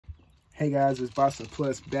Hey guys, it's Boston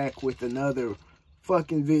Plus back with another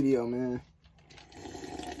fucking video, man.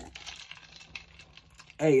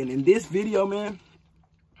 Hey, and in this video, man,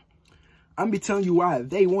 I'm gonna be telling you why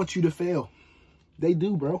they want you to fail. They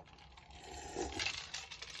do, bro.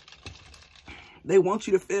 They want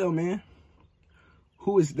you to fail, man.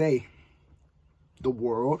 Who is they? The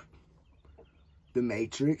world, the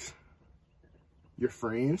Matrix, your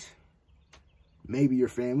friends, maybe your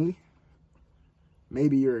family,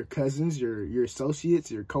 maybe your cousins, your associates,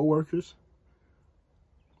 your coworkers.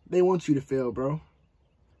 They want you to fail, bro.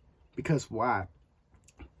 Because why?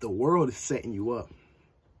 The world is setting you up.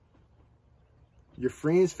 Your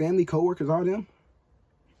friends, family, coworkers, all them,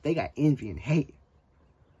 they got envy and hate.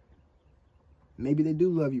 Maybe they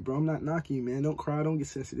do love you, bro. I'm not knocking you, man. Don't cry. Don't get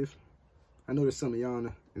sensitive. I know there's some of y'all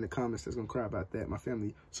in the comments that's gonna cry about that. My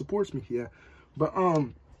family supports me, yeah. But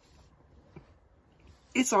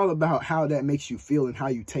it's all about how that makes you feel and how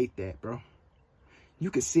you take that, bro.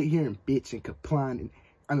 You can sit here and bitch and complain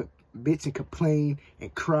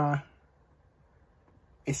and cry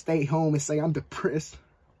and stay home and say I'm depressed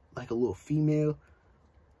like a little female,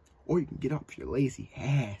 or you can get off your lazy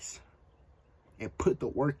ass and put the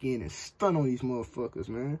work in and stun on these motherfuckers,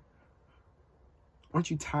 man.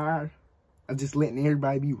 Aren't you tired of just letting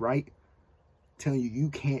everybody be right? Telling you you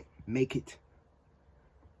can't make it.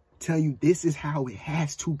 Telling you this is how it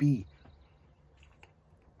has to be.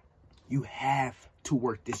 You have to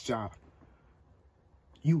work this job.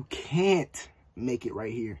 You can't make it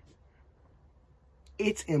right here.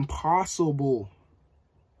 It's impossible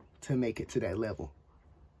to make it to that level.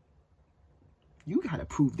 You gotta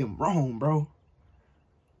prove them wrong, bro.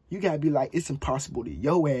 You gotta be like, it's impossible to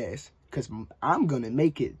your ass, because I'm gonna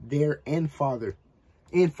make it there and farther.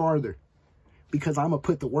 Because I'm gonna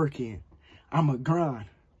put the work in. I'm gonna grind.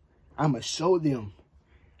 I'm gonna show them.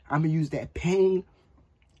 I'm gonna use that pain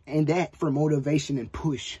and that for motivation and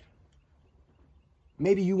push.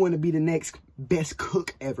 Maybe you want to be the next best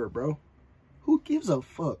cook ever, bro. Who gives a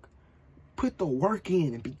fuck? Put the work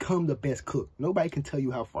in and become the best cook. Nobody can tell you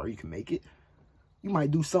how far you can make it. You might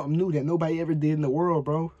do something new that nobody ever did in the world,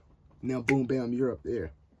 bro. Now, boom, bam, you're up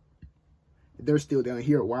there. They're still down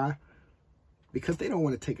here. Why? Because they don't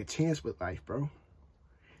want to take a chance with life, bro.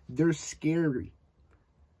 They're scary.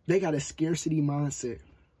 They got a scarcity mindset.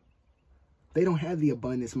 They don't have the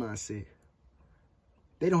abundance mindset.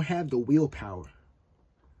 They don't have the willpower.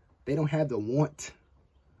 They don't have the want.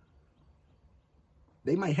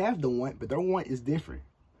 They might have the want, but their want is different.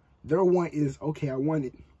 Their want is, okay, I want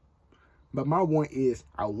it. But my want is,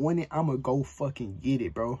 I want it, I'm going to go fucking get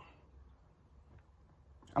it, bro.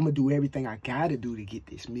 I'm going to do everything I got to do to get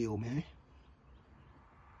this meal, man.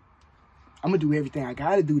 I'm going to do everything I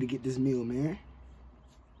got to do to get this meal, man.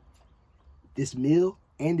 This meal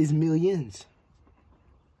and this millions.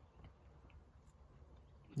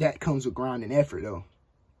 That comes with grind and effort, though.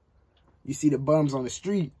 You see the bums on the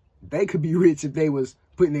street, they could be rich if they was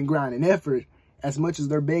putting in grind and effort as much as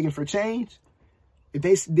they're begging for change. If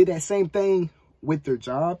they did that same thing with their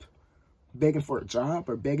job, begging for a job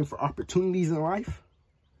or begging for opportunities in life,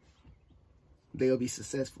 they'll be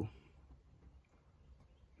successful.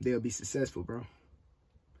 They'll be successful, bro.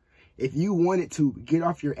 If you wanted to get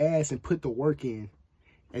off your ass and put the work in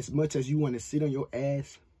as much as you want to sit on your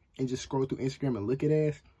ass and just scroll through Instagram and look at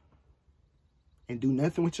ass and do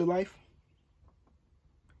nothing with your life,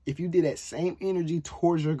 if you did that same energy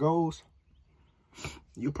towards your goals,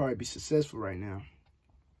 you'll probably be successful right now.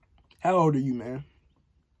 How old are you, man?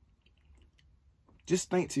 Just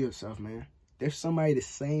think to yourself, man. There's somebody the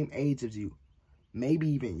same age as you, maybe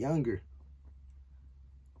even younger,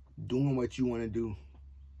 doing what you want to do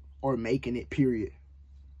or making it, period.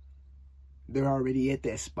 They're already at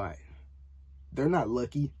that spot. They're not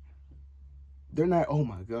lucky. They're not, oh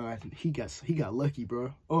my God, he got lucky,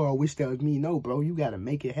 bro. Oh, I wish that was me. No, bro, you got to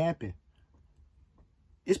make it happen.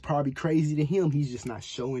 It's probably crazy to him. He's just not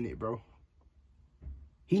showing it, bro.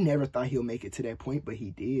 He never thought he'll make it to that point, but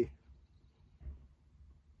he did.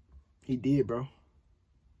 He did, bro.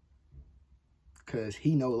 Because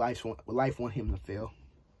he know life want him to fail.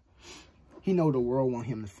 He know the world want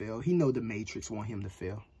him to fail. He know the Matrix want him to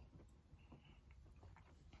fail.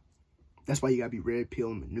 That's why you got to be red pill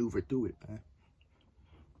and maneuver through it, man.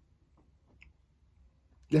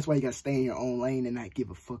 That's why you got to stay in your own lane and not give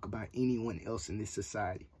a fuck about anyone else in this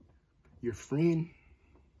society. Your friend,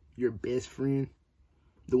 your best friend,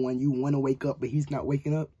 the one you want to wake up, but he's not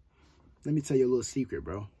waking up. Let me tell you a little secret,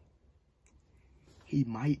 bro. He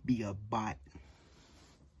might be a bot.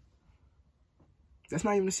 That's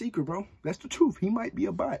not even a secret, bro. That's the truth. He might be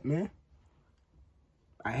a bot, man.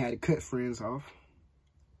 I had to cut friends off.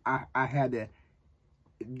 I had to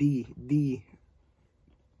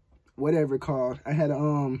whatever it called. I had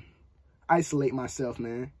to isolate myself,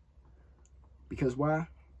 man. Because why?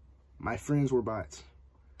 My friends were bots.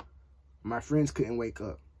 My friends couldn't wake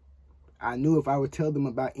up. I knew if I would tell them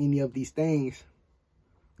about any of these things,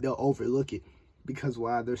 they'll overlook it. Because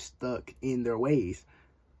why? They're stuck in their ways.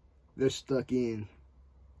 They're stuck in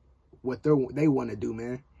what they want to do,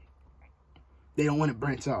 man. They don't want to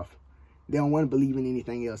branch off. They don't want to believe in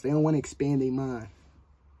anything else. They don't want to expand their mind.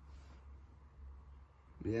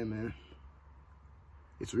 Yeah, man.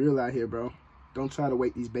 It's real out here, bro. Don't try to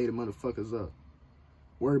wake these beta motherfuckers up.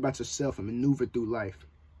 Worry about yourself and maneuver through life.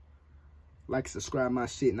 Like, subscribe my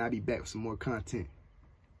shit, and I'll be back with some more content.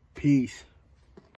 Peace.